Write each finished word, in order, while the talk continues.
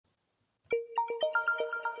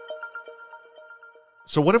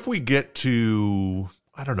So what if we get to,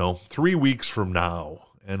 I don't know, 3 weeks from now,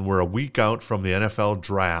 and we're a week out from the NFL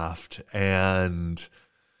draft, and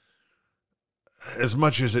as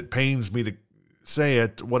much as it pains me to say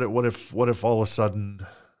it, what if all of a sudden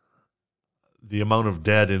the amount of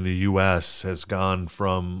dead in the U.S. has gone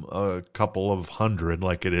from a couple of hundred,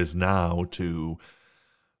 like it is now, to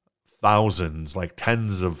thousands, like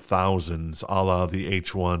tens of thousands, a la the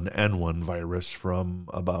H1N1 virus from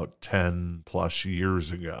about 10 plus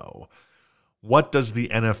years ago. What does the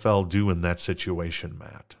NFL do in that situation,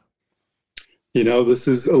 Matt? This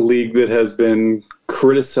is a league that has been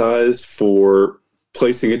criticized for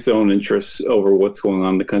placing its own interests over what's going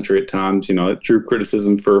on in the country at times. It drew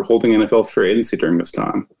criticism for holding NFL free agency during this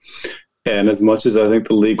time. And as much as I think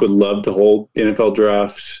the league would love to hold the NFL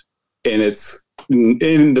draft in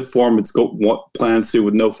the form it's plans to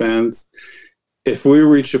with no fans, if we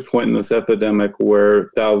reach a point in this epidemic where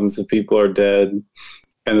thousands of people are dead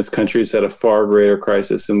and this country's had a far greater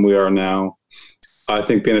crisis than we are now, I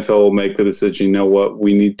think the NFL will make the decision, you know what,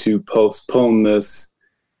 we need to postpone this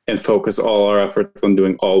and focus all our efforts on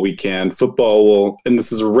doing all we can. Football will, and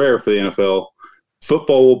this is rare for the NFL,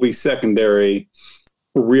 football will be secondary.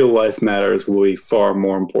 Real life matters will be far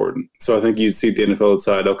more important. So I think you'd see the NFL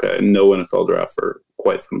decide, okay, no NFL draft for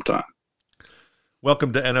quite some time.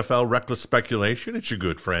 Welcome to NFL Reckless Speculation. It's your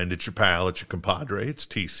good friend, it's your pal, it's your compadre, it's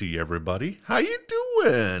TC, everybody. How you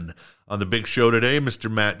doing? On the big show today,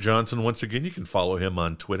 Mr. Matt Johnson. Once again, you can follow him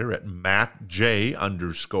on Twitter at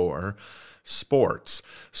MattJ_sports.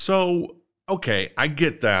 So, okay, I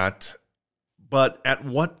get that. But at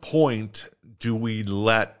what point do we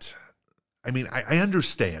let... I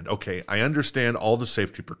understand. Okay, I understand all the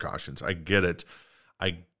safety precautions. I get it.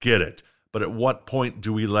 But at what point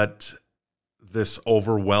do we let this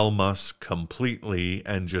overwhelm us completely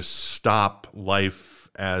and just stop life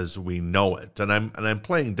as we know it? And I'm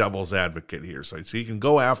playing devil's advocate here, so you can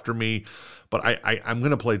go after me, but I'm going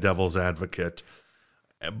to play devil's advocate.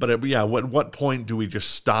 But at what point do we just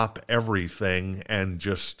stop everything and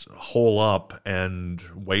just hole up and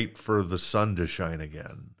wait for the sun to shine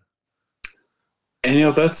again?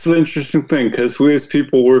 And, that's the interesting thing, because we as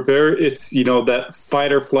people, it's, that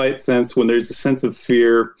fight or flight sense when there's a sense of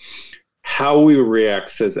fear. How we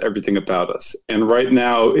react says everything about us. And right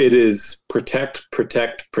now it is protect,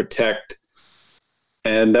 protect, protect.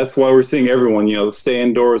 And that's why we're seeing everyone, the stay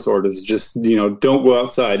indoors orders, just, don't go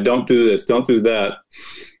outside, don't do this, don't do that.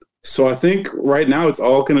 So I think right now it's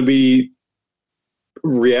all going to be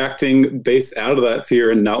reacting based out of that fear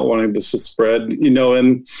and not wanting this to spread,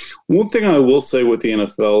 and one thing I will say with the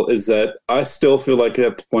NFL is that I still feel like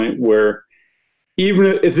at the point where even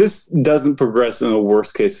if this doesn't progress in a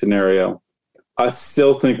worst case scenario, I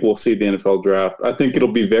still think we'll see the NFL draft. I think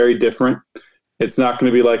it'll be very different. It's not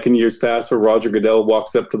going to be like in years past where Roger Goodell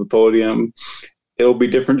walks up to the podium. It'll be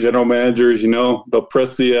different general managers, they'll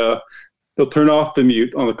press they'll turn off the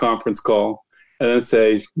mute on the conference call and then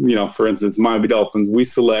say, for instance, Miami Dolphins, we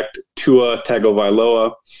select Tua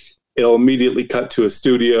Tagovailoa. It'll immediately cut to a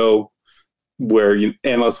studio where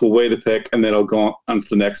analysts will weigh the pick, and then it'll go on to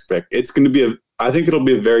the next pick. It's going to be I think it'll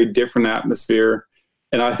be a very different atmosphere,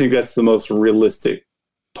 and I think that's the most realistic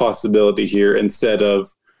possibility here instead of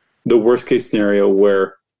the worst case scenario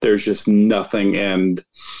where there's just nothing and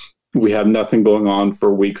we have nothing going on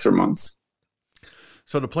for weeks or months.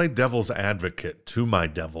 So to play devil's advocate to my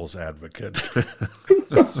devil's advocate,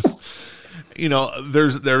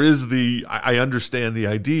 I understand the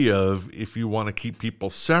idea of if you want to keep people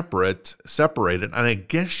separated, and I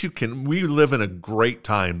guess you can. We live in a great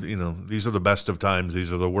time. These are the best of times.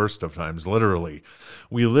 These are the worst of times, literally.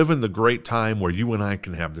 We live in the great time where you and I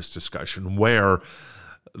can have this discussion where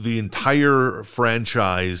the entire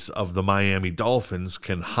franchise of the Miami Dolphins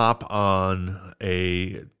can hop on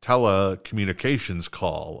a telecommunications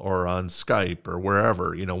call or on Skype or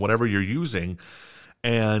wherever, whatever you're using,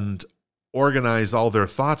 and organize all their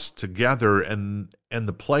thoughts together, and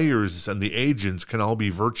the players and the agents can all be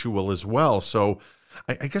virtual as well. So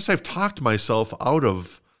I guess I've talked myself out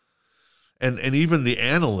of, and even the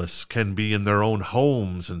analysts can be in their own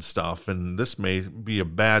homes and stuff. And this may be a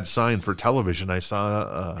bad sign for television. I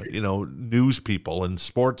saw, news people and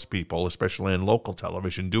sports people, especially in local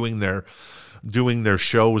television, doing their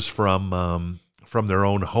shows from their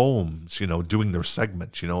own homes, doing their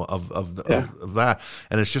segments, of that.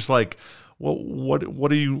 And it's just like, well,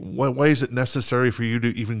 why is it necessary for you to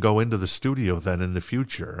even go into the studio then in the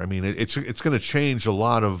future? I mean, it's going to change a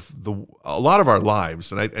lot of our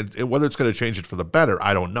lives, and whether it's going to change it for the better,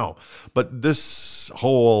 I don't know. But this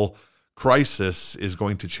whole crisis is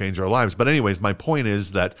going to change our lives. But anyways, my point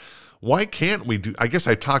is that Why can't we do? I guess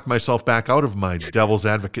I talked myself back out of my devil's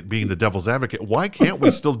advocate being the devil's advocate. Why can't we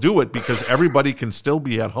still do it? Because everybody can still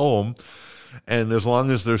be at home. And as long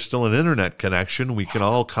as there's still an internet connection, we can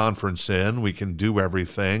all conference in, we can do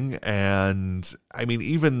everything. And I mean,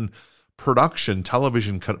 even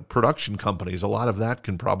television production companies, a lot of that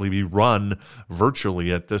can probably be run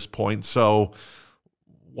virtually at this point. So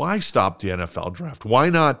why stop the NFL draft? Why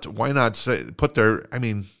not say, put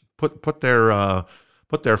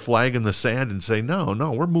their flag in the sand and say, no,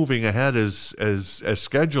 we're moving ahead as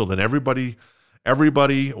scheduled, and everybody,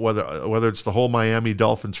 whether it's the whole Miami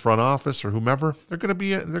Dolphins front office or whomever, they're going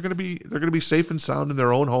to be safe and sound in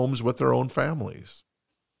their own homes with their own families.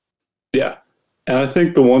 Yeah, and I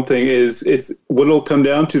think the one thing is, it's what it'll come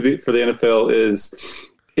down to for the NFL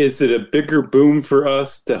is it a bigger boom for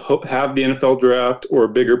us to have the NFL draft, or a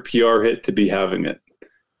bigger PR hit to be having it?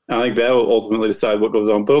 And I think that will ultimately decide what goes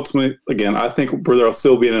on. But ultimately, again, I think there'll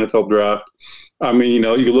still be an NFL draft. I mean,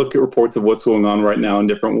 you look at reports of what's going on right now in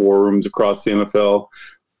different war rooms across the NFL.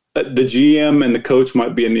 The GM and the coach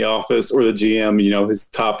might be in the office, or the GM, his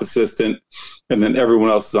top assistant, and then everyone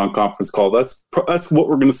else is on conference call. That's what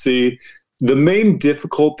we're going to see. The main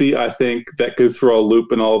difficulty, I think, that could throw a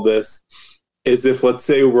loop in all of this is if, let's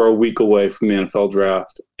say, we're a week away from the NFL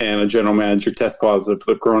draft and a general manager tests positive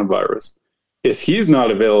for the coronavirus. If he's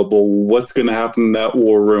not available, what's going to happen in that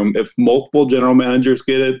war room? If multiple general managers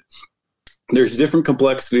get it, there's different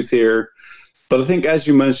complexities here. But I think, as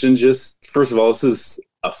you mentioned, just first of all, this is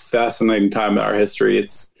a fascinating time in our history.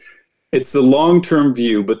 It's the long-term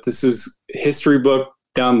view, but this is history book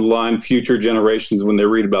down the line, future generations, when they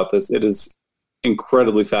read about this. It is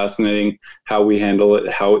incredibly fascinating how we handle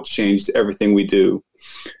it, how it changed everything we do.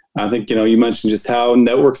 I think, you mentioned just how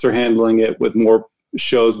networks are handling it with more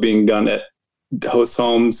shows being done at host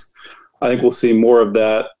homes. I think we'll see more of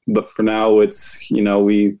that, but for now it's,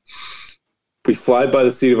 we fly by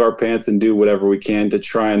the seat of our pants and do whatever we can to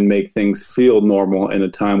try and make things feel normal in a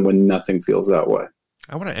time when nothing feels that way.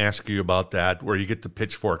 I want to ask you about that, where you get the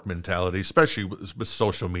pitchfork mentality, especially with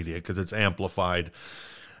social media, because it's amplified,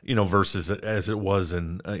 versus as it was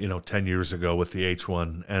in, 10 years ago with the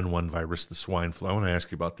H1N1 virus, the swine flu. I want to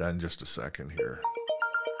ask you about that in just a second here.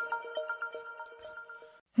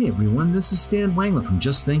 Hey everyone, this is Stan Wangler from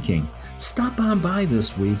Just Thinking. Stop on by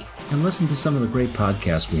this week and listen to some of the great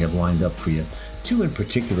podcasts we have lined up for you. Two in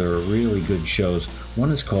particular are really good shows. One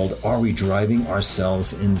is called Are We Driving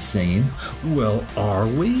Ourselves Insane? Well, are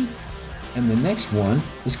we? And the next one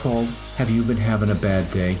is called Have You Been Having a Bad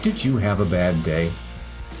Day? Did you have a bad day?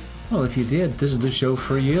 Well, if you did, this is the show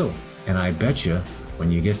for you. And I bet you, when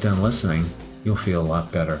you get done listening, you'll feel a lot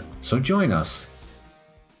better. So join us.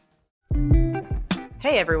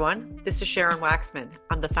 Hey everyone, this is Sharon Waxman.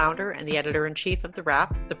 I'm the founder and the editor-in-chief of The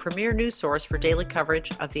Wrap, the premier news source for daily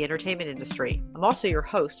coverage of the entertainment industry. I'm also your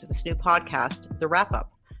host of this new podcast, The Wrap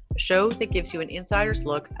Up, a show that gives you an insider's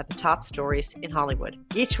look at the top stories in Hollywood.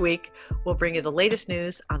 Each week, we'll bring you the latest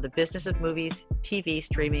news on the business of movies, TV,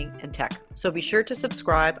 streaming, and tech. So be sure to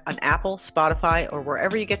subscribe on Apple, Spotify, or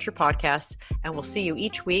wherever you get your podcasts, and we'll see you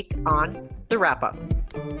each week on The Wrap Up.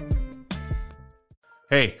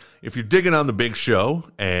 Hey, if you're digging on the big show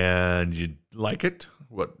and you like it,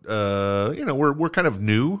 we're kind of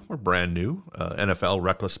new. We're brand new. NFL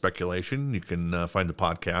Reckless Speculation. You can find the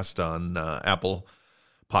podcast on Apple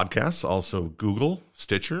Podcasts, also Google,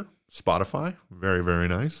 Stitcher, Spotify. Very, very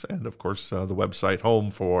nice. And of course, the website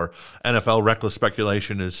home for NFL Reckless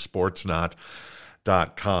Speculation is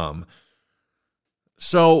sportsnot.com.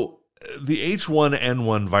 So the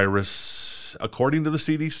H1N1 virus, according to the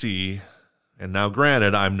CDC, and now,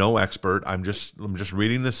 granted, I'm no expert. I'm just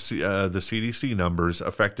reading the CDC numbers.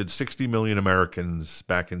 Affected 60 million Americans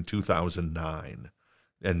back in 2009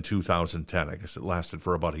 and 2010. I guess it lasted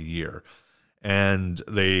for about a year, and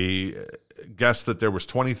they guessed that there was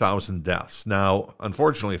 20,000 deaths. Now,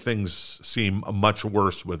 unfortunately, things seem much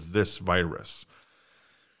worse with this virus.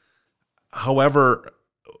 However,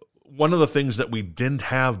 one of the things that we didn't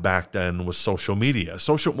have back then was social media.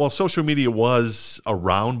 Social media was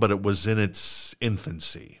around, but it was in its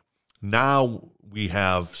infancy. Now we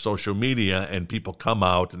have social media and people come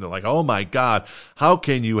out and they're like, oh my God, how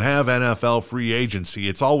can you have NFL free agency?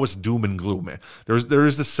 It's always doom and gloom. There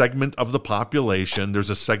is a segment of the population, there's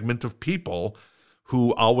a segment of people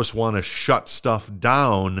who always want to shut stuff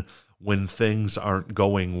down when things aren't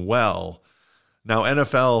going well. Now,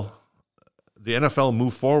 the NFL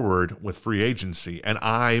moved forward with free agency, and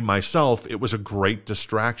it was a great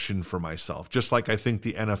distraction for myself. Just like I think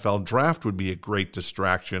the NFL draft would be a great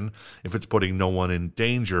distraction if it's putting no one in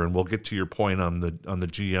danger, and we'll get to your point on the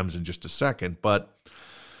GMs in just a second. But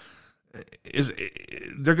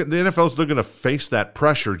the NFL is still going to face that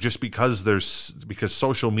pressure just because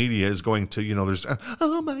social media is going to, there's,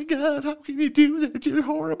 oh my God, how can you do that? You're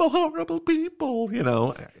horrible, horrible people,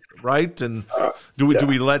 right? And do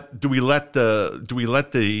we let the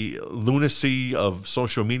lunacy of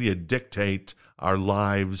social media dictate our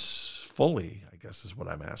lives fully? I guess is what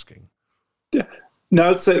I'm asking. Yeah. Now,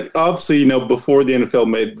 it's like, obviously, before the NFL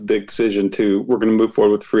made the big decision we're going to move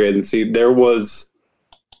forward with free agency,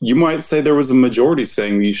 you might say there was a majority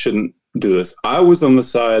saying you shouldn't do this. I was on the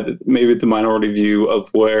side, maybe the minority view of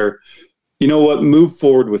where, move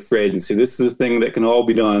forward with free agency. This is a thing that can all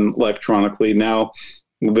be done electronically. Now,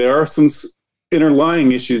 there are some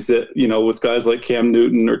underlying issues that, with guys like Cam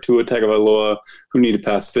Newton or Tua Tagovailoa who need to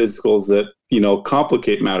pass physicals that,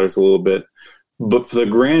 complicate matters a little bit. But for the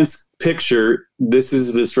grand picture, this is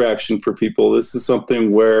a distraction for people. This is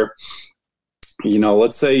something where,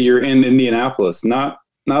 let's say you're in Indianapolis, not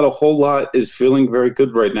a whole lot is feeling very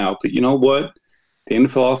good right now. But you know what? The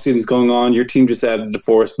NFL offseason is going on. Your team just added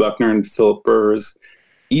DeForest Buckner and Phillip Rivers.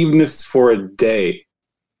 Even if it's for a day,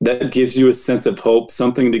 that gives you a sense of hope,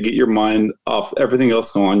 something to get your mind off everything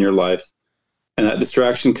else going on in your life. And that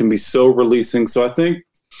distraction can be so releasing. So I think,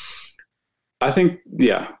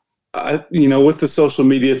 yeah, with the social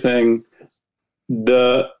media thing,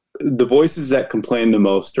 the voices that complain the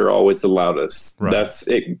most are always the loudest. Right.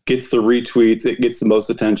 It gets the retweets, it gets the most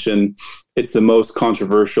attention, it's the most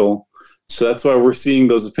controversial. So that's why we're seeing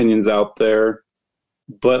those opinions out there.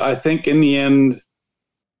 But I think in the end,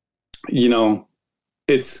 it'll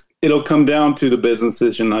come down to the business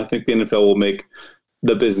decision. I think the NFL will make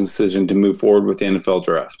the business decision to move forward with the NFL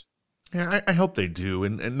draft. Yeah, I hope they do.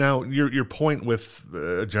 And now your point with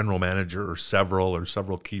a general manager or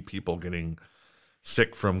several key people getting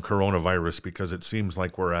sick from coronavirus, because it seems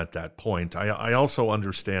like we're at that point. I also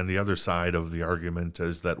understand the other side of the argument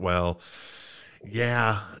is that, well,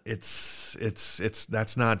 yeah, it's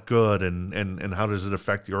that's not good, and how does it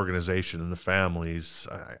affect the organization and the families?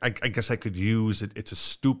 I guess I could use it. It's a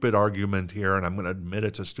stupid argument here, and I'm going to admit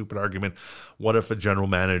it's a stupid argument. What if a general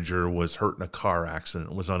manager was hurt in a car accident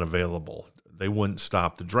and was unavailable? They wouldn't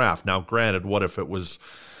stop the draft. Now, granted, what if it was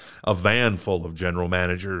a van full of general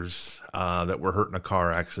managers that were hurt in a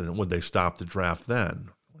car accident? Would they stop the draft then?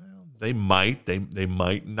 Well, they might. They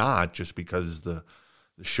might not, just because the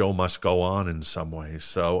show must go on in some way.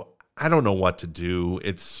 So I don't know what to do.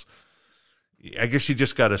 I guess you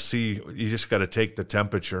just got to take the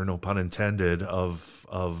temperature, no pun intended,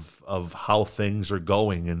 of how things are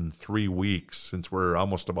going in 3 weeks, since we're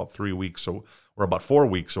almost about 3 weeks. So we're about 4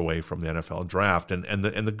 weeks away from the NFL draft. And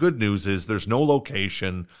the good news is there's no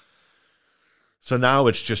location. So now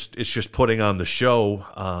it's just putting on the show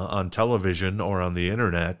on television or on the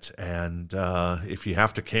internet, and if you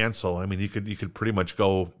have to cancel, I mean, you could pretty much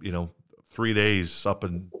go 3 days up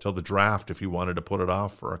until the draft if you wanted to put it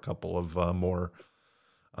off for a couple of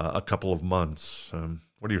months.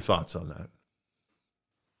 What are your thoughts on that?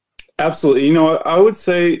 Absolutely. I would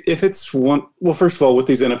say if it's well, first of all, with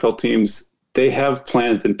these NFL teams, they have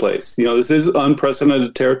plans in place. This is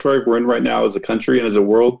unprecedented territory we're in right now as a country and as a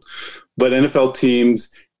world. But NFL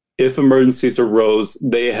teams, if emergencies arose,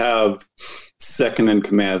 they have second in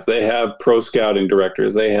commands. They have pro scouting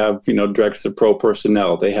directors. They have, directors of pro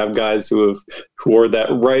personnel. They have guys who are that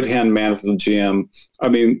right-hand man for the GM. I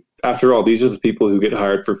mean, after all, these are the people who get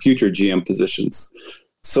hired for future GM positions.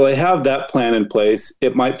 So they have that plan in place.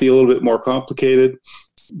 It might be a little bit more complicated,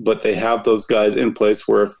 but they have those guys in place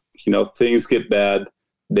where if, things get bad,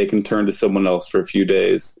 they can turn to someone else for a few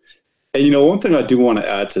days. And, one thing I do want to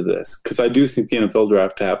add to this, because I do think the NFL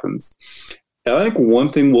draft happens. And I think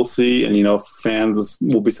one thing we'll see, and, fans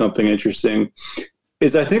will be something interesting,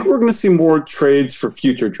 is I think we're going to see more trades for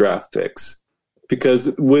future draft picks.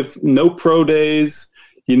 Because with no pro days,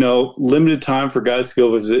 limited time for guys to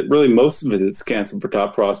go visit, really most visits canceled for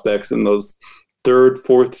top prospects, and those 3rd,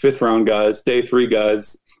 4th, 5th round guys, day 3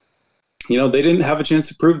 guys, they didn't have a chance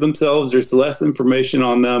to prove themselves. There's less information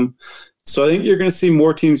on them. So I think you're going to see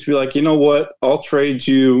more teams be like, you know what, I'll trade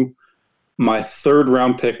you my 3rd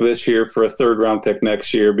round pick this year for a 3rd round pick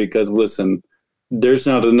next year because, listen, there's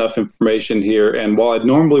not enough information here. And while I'd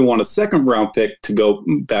normally want a 2nd round pick to go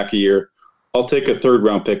back a year, I'll take a 3rd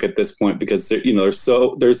round pick at this point because,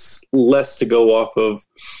 there's less to go off of.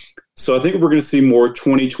 So I think we're going to see more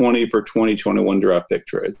 2020 for 2021 draft pick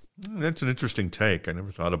trades. That's an interesting take. I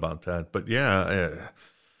never thought about that. But yeah,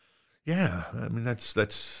 I mean, that's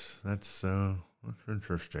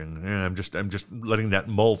interesting. Yeah, I'm just letting that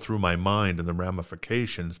mull through my mind and the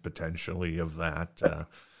ramifications potentially of that.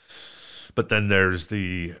 But then there's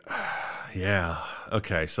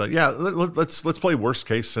Okay. So yeah, let's play worst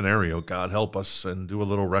case scenario. God help us, and do a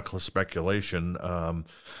little reckless speculation. I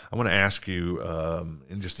want to ask you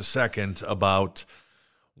in just a second about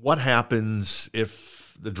what happens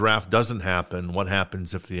if the draft doesn't happen. What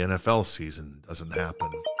happens if the NFL season doesn't happen?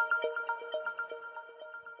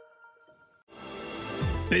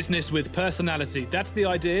 Business with personality. That's the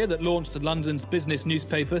idea that launched London's business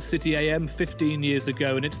newspaper, City AM, 15 years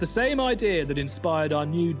ago. And it's the same idea that inspired our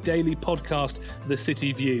new daily podcast, The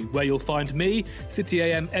City View, where you'll find me, City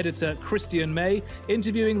AM editor Christian May,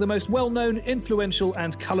 interviewing the most well-known, influential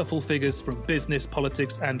and colourful figures from business,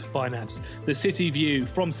 politics and finance. The City View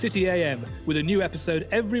from City AM, with a new episode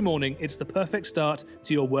every morning. It's the perfect start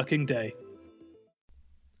to your working day.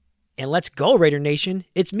 And let's go, Raider Nation.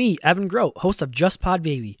 It's me, Evan Grote, host of Just Pod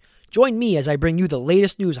Baby. Join me as I bring you the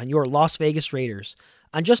latest news on your Las Vegas Raiders.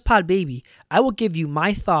 On Just Pod Baby, I will give you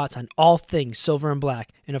my thoughts on all things silver and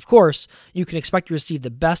black. And of course, you can expect to receive the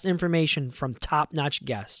best information from top-notch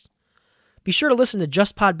guests. Be sure to listen to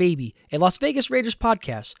Just Pod Baby, a Las Vegas Raiders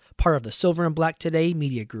podcast, part of the Silver and Black Today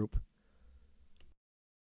media group.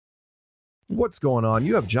 What's going on?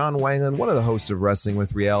 You have John Wangland, one of the hosts of Wrestling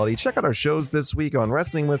with Reality. Check out our shows this week on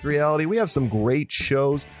Wrestling with Reality. We have some great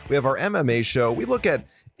shows. We have our MMA show. We look at,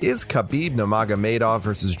 is Khabib Nurmagomedov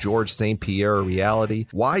versus George St. Pierre a reality?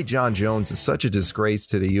 Why John Jones is such a disgrace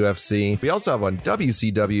to the UFC. We also have on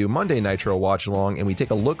WCW Monday Nitro Watch Along, and we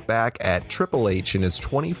take a look back at Triple H in his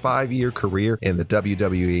 25-year career in the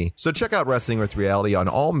WWE. So check out Wrestling with Reality on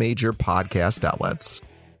all major podcast outlets.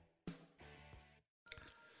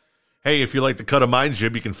 Hey, if you like the Cut of Mind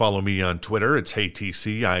Jib, you can follow me on Twitter. It's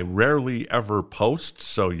HeyTC. I rarely ever post,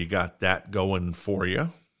 so you got that going for you,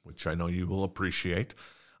 which I know you will appreciate.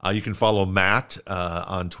 You can follow Matt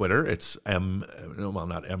on Twitter. It's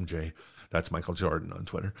not MJ. That's Michael Jordan on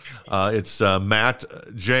Twitter. It's Matt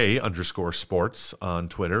J _sports on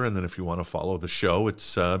Twitter. And then if you want to follow the show,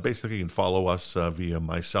 it's basically you can follow us via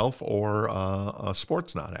myself or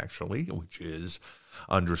Sportsnot, actually, which is _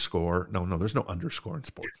 there's no underscore in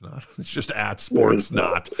Sportsnot. It's just at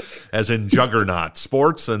Sportsnot, as in Juggernaut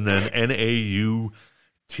Sports, and then NAUT,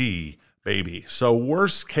 baby. So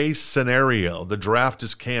worst case scenario, the draft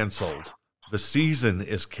is canceled, the season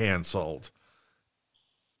is canceled.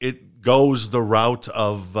 It goes the route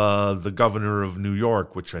of the governor of New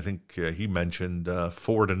York, which I think he mentioned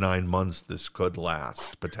 4 to 9 months this could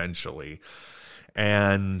last potentially.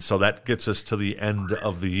 And so that gets us to the end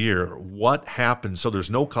of the year. What happens? So there's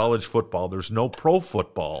no college football. There's no pro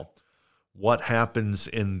football. What happens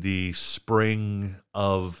in the spring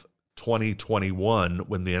of 2021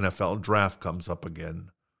 when the NFL draft comes up again?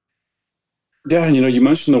 Yeah, you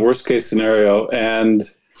mentioned the worst case scenario, and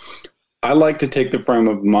I like to take the frame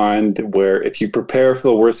of mind where if you prepare for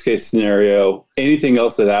the worst case scenario, anything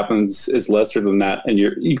else that happens is lesser than that, and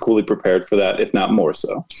you're equally prepared for that, if not more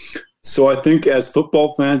so. So I think as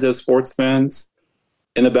football fans, as sports fans,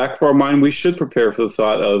 in the back of our mind, we should prepare for the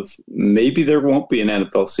thought of maybe there won't be an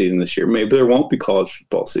NFL season this year. Maybe there won't be college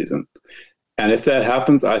football season. And if that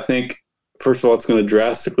happens, I think, first of all, it's going to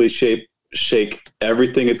drastically shake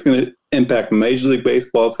everything. It's going to impact Major League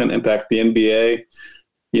Baseball. It's going to impact the NBA.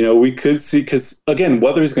 We could see, because, again,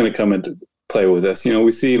 weather is going to come into play with this.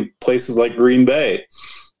 We see places like Green Bay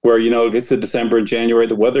where, it gets to December and January,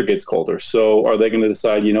 the weather gets colder. So are they going to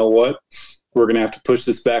decide, what, we're going to have to push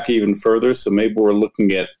this back even further? So maybe we're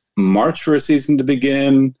looking at March for a season to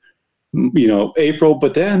begin, April,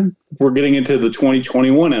 but then we're getting into the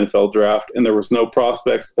 2021 NFL draft, and there was no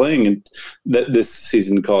prospects playing in this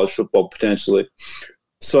season in college football potentially.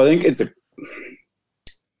 So I think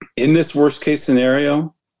in this worst case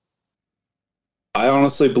scenario, I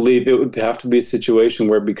honestly believe it would have to be a situation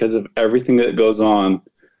where, because of everything that goes on,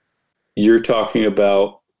 you're talking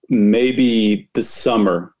about maybe the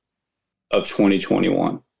summer of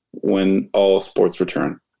 2021 when all sports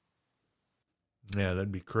return. Yeah,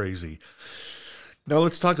 that'd be crazy. Now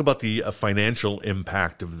let's talk about the financial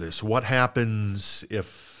impact of this. What happens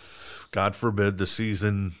if, God forbid, the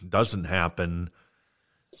season doesn't happen?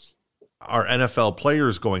 Are NFL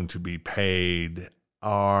players going to be paid?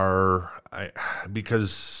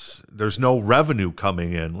 Because there's no revenue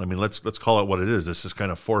coming in. I mean, let's call it what it is. This is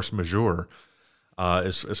kind of force majeure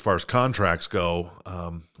as far as contracts go,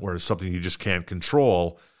 where it's something you just can't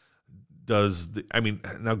control.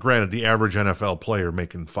 Now granted, the average NFL player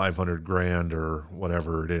making $500,000 or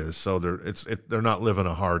whatever it is, so they're not living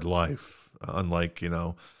a hard life, unlike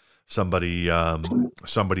somebody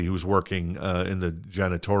who's working in the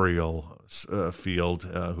janitorial field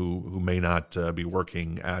who may not be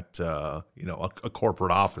working at a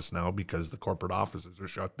corporate office now because the corporate offices are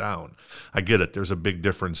shut down. I get it. There's a big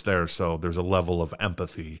difference there. So there's a level of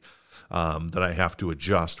empathy that I have to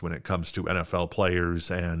adjust when it comes to NFL players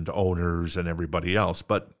and owners and everybody else.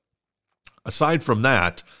 But aside from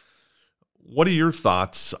that, what are your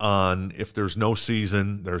thoughts on if there's no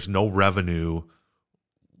season, there's no revenue,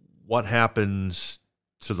 what happens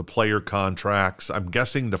to the player contracts? I'm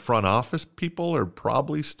guessing the front office people are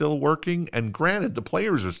probably still working. And granted, the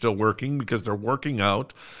players are still working because they're working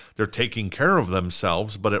out, they're taking care of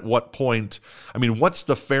themselves. But at what point, I mean, what's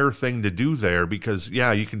the fair thing to do there? Because,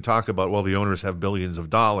 yeah, you can talk about, well, the owners have billions of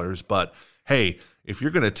dollars. But, hey, if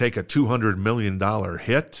you're going to take a $200 million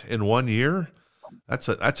hit in 1 year, that's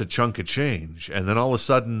a chunk of change. And then all of a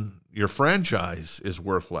sudden, your franchise is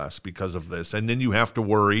worth less because of this. And then you have to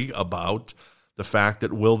worry about the fact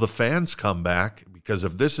that will the fans come back? Because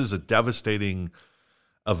if this is a devastating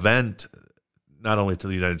event, not only to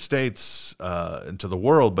the United States and to the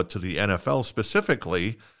world, but to the NFL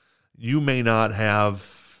specifically, you may not have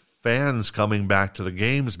fans coming back to the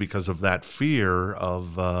games because of that fear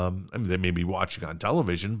of, they may be watching on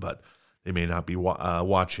television, but they may not be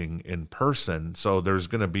watching in person. So there's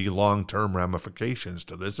going to be long-term ramifications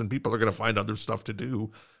to this, and people are going to find other stuff to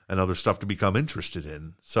do and other stuff to become interested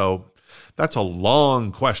in. So that's a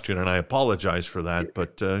long question, and I apologize for that,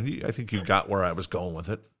 but I think you got where I was going with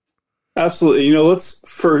it. Absolutely.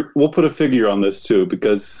 We'll put a figure on this too,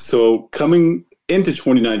 because so coming into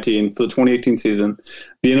 2019 for the 2018 season,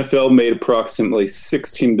 the NFL made approximately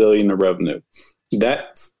 $16 billion in revenue.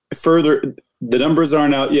 That further, the numbers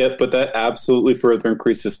aren't out yet, but that absolutely further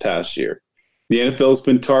increased this past year. The NFL has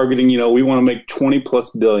been targeting, we want to make 20 plus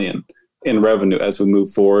billion in revenue as we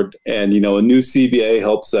move forward. And, a new CBA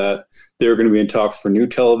helps that. They're going to be in talks for new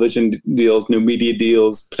television deals, new media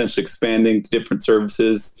deals, potentially expanding to different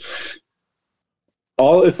services.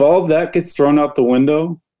 If all of that gets thrown out the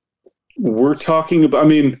window, we're talking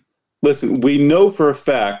about, listen, we know for a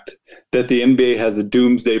fact that the NBA has a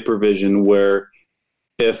doomsday provision where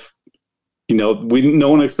if, no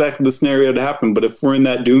one expected the scenario to happen, but if we're in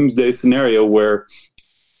that doomsday scenario where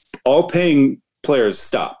all paying players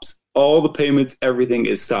stops, all the payments, everything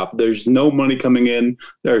is stopped. There's no money coming in.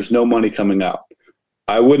 There's no money coming out.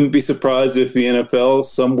 I wouldn't be surprised if the NFL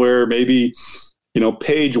somewhere, maybe,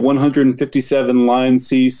 page 157, line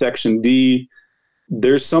C, section D,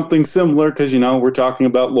 there's something similar because, we're talking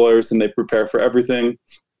about lawyers and they prepare for everything.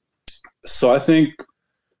 So I think,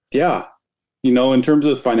 yeah, in terms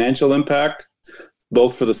of the financial impact,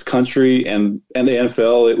 both for this country and the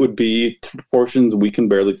NFL, it would be to proportions we can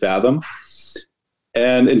barely fathom.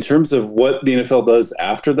 And in terms of what the NFL does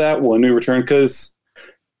after that, when we return, because,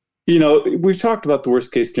 we've talked about the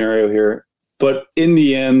worst case scenario here, but in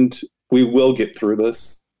the end, we will get through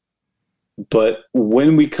this. But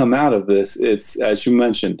when we come out of this, it's, as you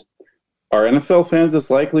mentioned, are NFL fans as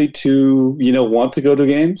likely to, want to go to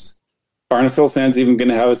games? Are NFL fans even going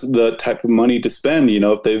to have the type of money to spend,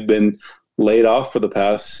 if they've been laid off for the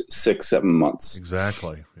past 6-7 months?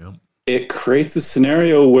 Exactly. Yep. It creates a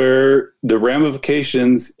scenario where the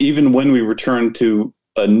ramifications, even when we return to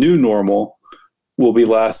a new normal, will be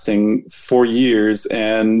lasting for years.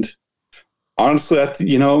 And honestly,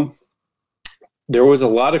 there was a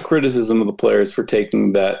lot of criticism of the players for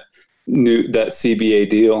taking that CBA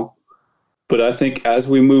deal. But I think as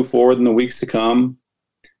we move forward in the weeks to come,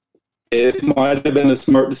 it might have been a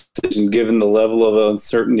smart decision given the level of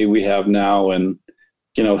uncertainty we have now. And,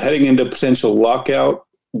 heading into potential lockout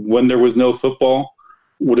when there was no football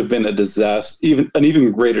would have been a disaster, an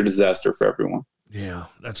even greater disaster for everyone. Yeah,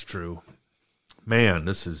 that's true. Man,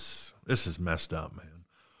 this is messed up, man.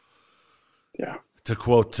 Yeah. To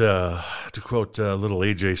quote little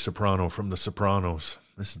AJ Soprano from The Sopranos,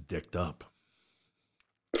 this is dicked up.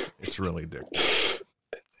 It's really dicked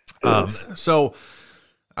up. So,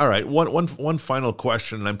 all right, one final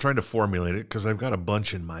question, and I'm trying to formulate it because I've got a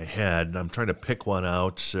bunch in my head, and I'm trying to pick one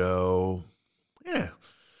out. So, yeah,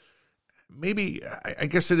 maybe I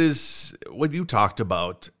guess it is what you talked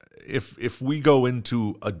about. If we go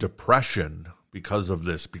into a depression because of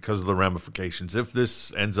this, because of the ramifications, if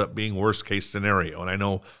this ends up being worst case scenario, and I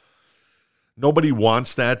know nobody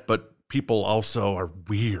wants that, but people also are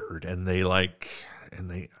weird and they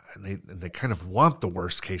kind of want the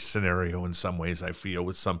worst case scenario in some ways, I feel,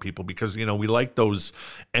 with some people, because, we like those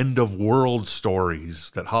end of world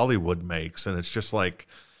stories that Hollywood makes. And it's just like,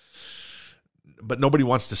 but nobody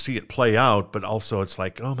wants to see it play out. But also it's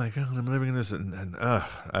like, oh my God, I'm living in this. And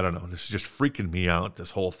I don't know, this is just freaking me out,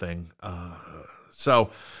 this whole thing. So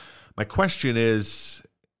My question is,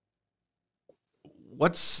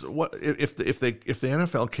 what if the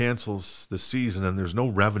NFL cancels the season and there's no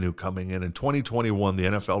revenue coming in 2021, the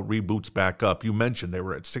NFL reboots back up? You mentioned they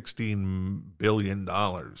were at $16 billion.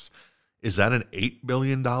 Is that an $8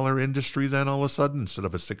 billion industry then all of a sudden instead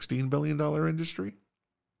of a $16 billion industry?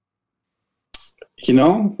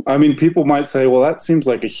 I mean, people might say, well, that seems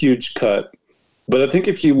like a huge cut. But I think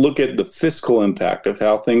if you look at the fiscal impact of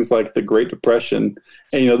how things like the Great Depression,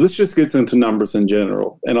 and, this just gets into numbers in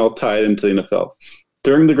general, and I'll tie it into the NFL.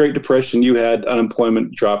 During the Great Depression, you had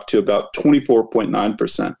unemployment drop to about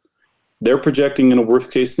 24.9%. They're projecting in a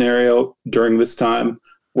worst case scenario during this time,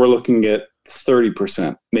 we're looking at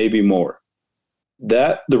 30%, maybe more.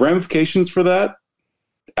 The ramifications for that,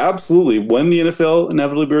 absolutely. When the NFL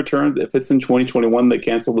inevitably returns, if it's in 2021, they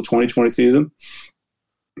cancel the 2020 season.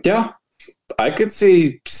 Yeah, I could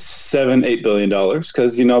see $7-8 billion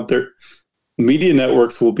because their media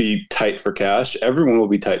networks will be tight for cash. Everyone will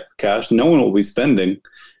be tight for cash. No one will be spending,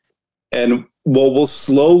 and we'll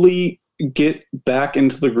slowly get back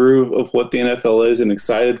into the groove of what the NFL is and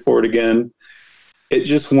excited for it again. It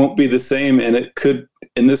just won't be the same, and it could,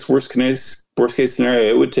 in this worst case scenario,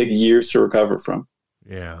 it would take years to recover from.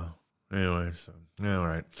 Yeah. Anyway, all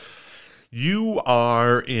right. You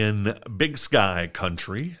are in Big Sky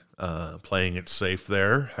country, playing it safe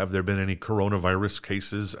there. Have there been any coronavirus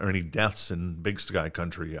cases or any deaths in Big Sky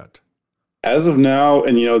country yet? As of now,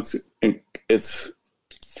 and it's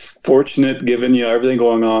fortunate given everything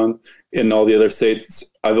going on in all the other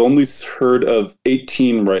states. I've only heard of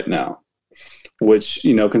 18 right now, which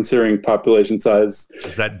considering population size.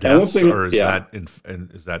 Is that deaths or is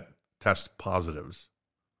that test positives?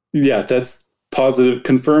 Yeah, that's positive,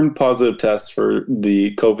 confirmed positive tests for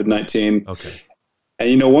the COVID-19. Okay.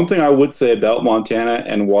 And one thing I would say about Montana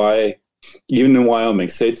and why, even in Wyoming,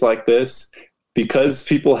 states like this, because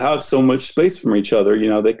people have so much space from each other,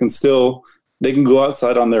 they can go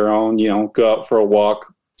outside on their own, go out for a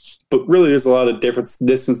walk. But really, there's a lot of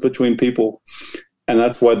distance between people. And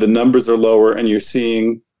that's why the numbers are lower and you're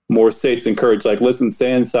seeing more states encourage, like, listen,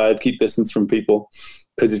 stay inside, keep distance from people.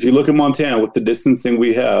 Because if you look at Montana with the distancing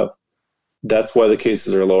we have, that's why the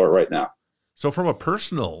cases are lower right now. So from a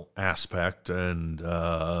personal aspect, and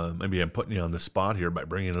maybe I'm putting you on the spot here by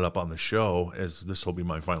bringing it up on the show, as this will be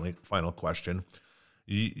my final question.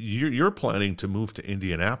 You're planning to move to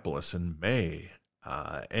Indianapolis in May.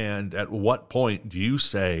 And at what point do you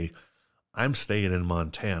say, I'm staying in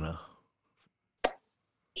Montana?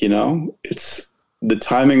 It's the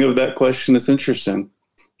timing of that question is interesting.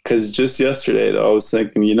 Because just yesterday, I was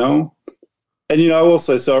thinking, and I will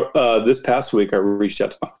say, so this past week, I reached out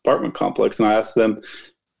to my apartment complex and I asked them,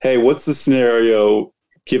 hey, what's the scenario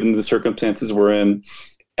given the circumstances we're in?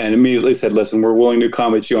 And immediately said, listen, we're willing to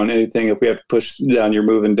accommodate you on anything. If we have to push down your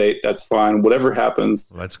move-in date, that's fine. Whatever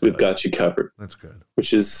happens, we've got you covered. That's good.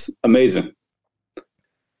 Which is amazing.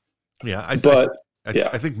 Yeah, I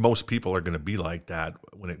think most people are going to be like that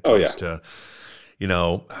when it comes to,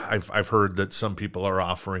 I've heard that some people are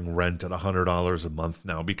offering rent at $100 a month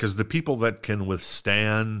now because the people that can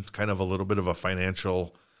withstand kind of a little bit of a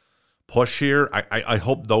financial push here, I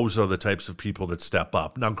hope those are the types of people that step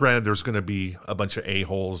up. Now, granted, there's going to be a bunch of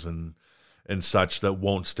a-holes and such that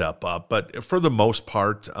won't step up. But for the most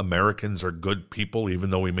part, Americans are good people, even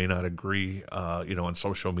though we may not agree, on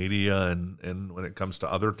social media and when it comes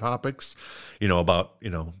to other topics, about,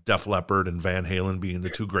 Def Leppard and Van Halen being the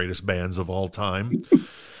two greatest bands of all time.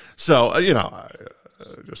 So,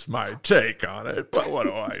 just my take on it, but what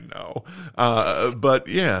do I know? But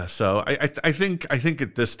yeah, so I think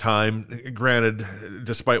at this time, granted,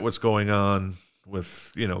 despite what's going on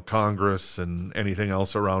with, Congress and anything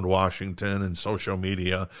else around Washington and social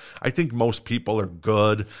media, I think most people are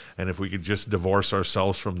good. And if we could just divorce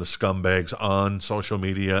ourselves from the scumbags on social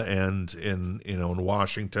media and in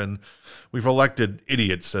Washington, we've elected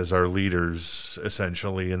idiots as our leaders,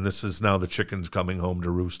 essentially. And this is now the chickens coming home to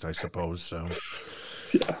roost, I suppose. So,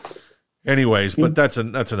 yeah. Anyways, but that's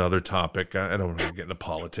another topic. I don't want to get into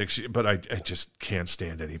politics, but I just can't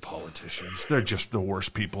stand any politicians. They're just the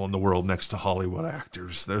worst people in the world next to Hollywood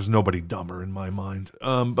actors. There's nobody dumber in my mind.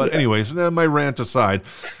 But anyways, my rant aside,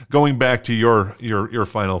 going back to your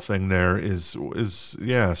final thing there is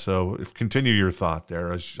yeah. So continue your thought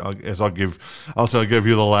there. I'll give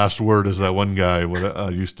you the last word, as that one guy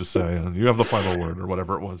would used to say. You have the final word, or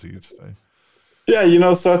whatever it was he used to say.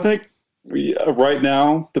 Yeah, so I think. Right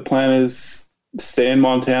now, the plan is stay in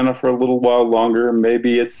Montana for a little while longer.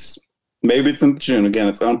 Maybe it's in June. Again,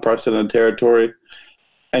 it's unprecedented territory.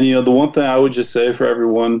 And, the one thing I would just say for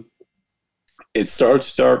everyone, it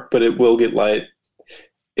starts dark, but it will get light.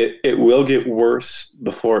 it will get worse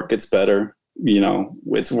before it gets better.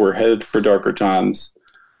 We're headed for darker times,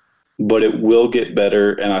 but it will get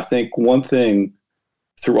better. And I think one thing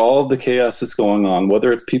through all of the chaos that's going on,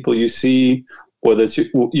 whether it's people you see, whether it's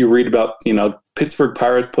you read about, Pittsburgh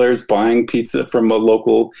Pirates players buying pizza from a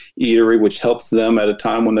local eatery, which helps them at a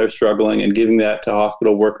time when they're struggling, and giving that to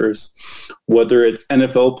hospital workers, whether it's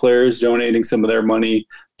NFL players donating some of their money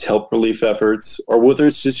to help relief efforts, or whether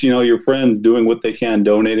it's just, your friends doing what they can,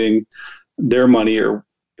 donating their money or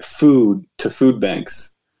food to food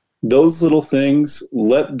banks. Those little things,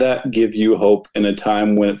 let that give you hope in a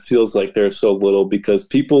time when it feels like there's so little, because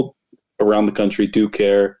people around the country do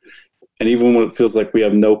care. And even when it feels like we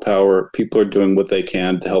have no power, people are doing what they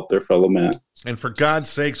can to help their fellow man. And for God's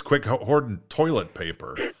sakes, quit hoarding toilet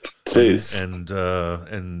paper. Please. And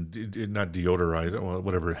not deodorizer,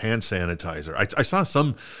 whatever, hand sanitizer. I saw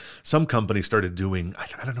some company started doing,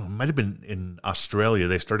 I don't know, it might have been in Australia,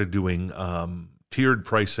 they started doing tiered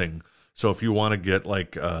pricing. So if you want to get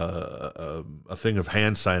like a thing of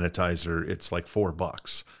hand sanitizer, it's like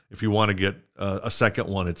 $4. If you want to get a second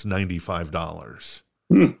one, it's $95.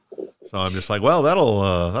 So I'm just like, well,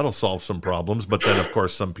 that'll solve some problems. But then, of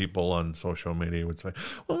course, some people on social media would say,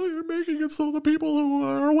 well, you're making it so the people who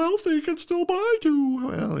are wealthy can still buy too.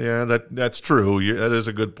 Well, yeah, that's true. That is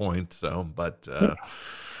a good point. So, but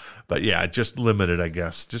yeah, just limit it, I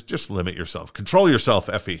guess. Just limit yourself. Control yourself,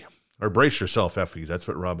 Effie. Or brace yourself, Effie. That's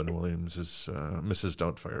what Robin Williams' Mrs.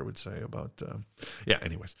 Doubtfire would say about.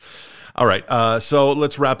 Anyways. All right. So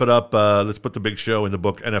let's wrap it up. Let's put the big show in the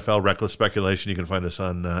book, NFL Reckless Speculation. You can find us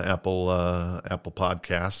on Apple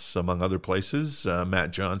Podcasts, among other places.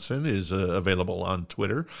 Matt Johnson is available on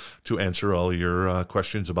Twitter to answer all your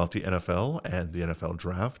questions about the NFL and the NFL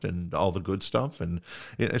draft and all the good stuff, and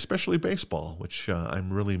especially baseball, which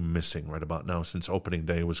I'm really missing right about now since opening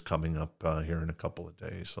day was coming up here in a couple of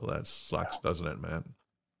days. So that sucks, doesn't it, man?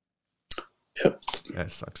 Yep. That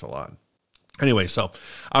sucks a lot. Anyway, so,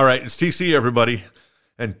 all right, it's TC, everybody.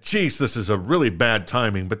 And, geez, this is a really bad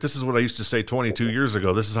timing, but this is what I used to say 22 years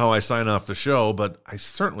ago. This is how I sign off the show, but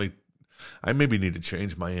I maybe need to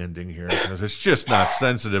change my ending here because it's just not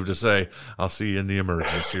sensitive to say, I'll see you in the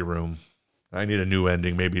emergency room. I need a new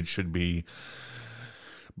ending. Maybe it should be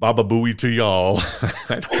Baba Booey to y'all.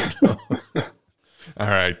 I don't know. All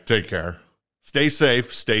right, take care. Stay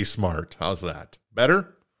safe, stay smart. How's that?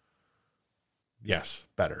 Better? Yes,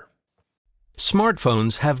 better.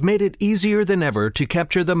 Smartphones have made it easier than ever to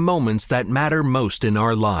capture the moments that matter most in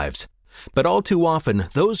our lives. But all too often,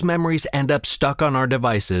 those memories end up stuck on our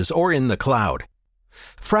devices or in the cloud.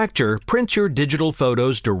 Fracture prints your digital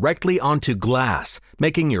photos directly onto glass,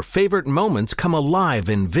 making your favorite moments come alive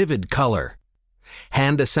in vivid color.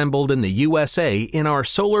 Hand-assembled in the USA in our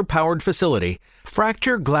solar-powered facility,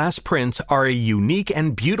 Fracture glass prints are a unique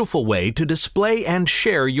and beautiful way to display and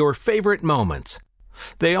share your favorite moments.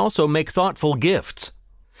 They also make thoughtful gifts.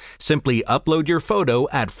 Simply upload your photo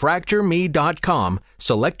at fractureme.com,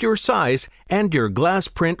 select your size, and your glass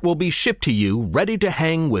print will be shipped to you ready to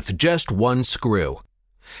hang with just one screw.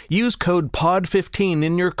 Use code POD15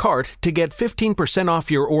 in your cart to get 15%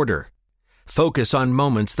 off your order. Focus on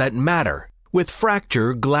moments that matter with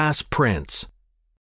Fracture glass prints.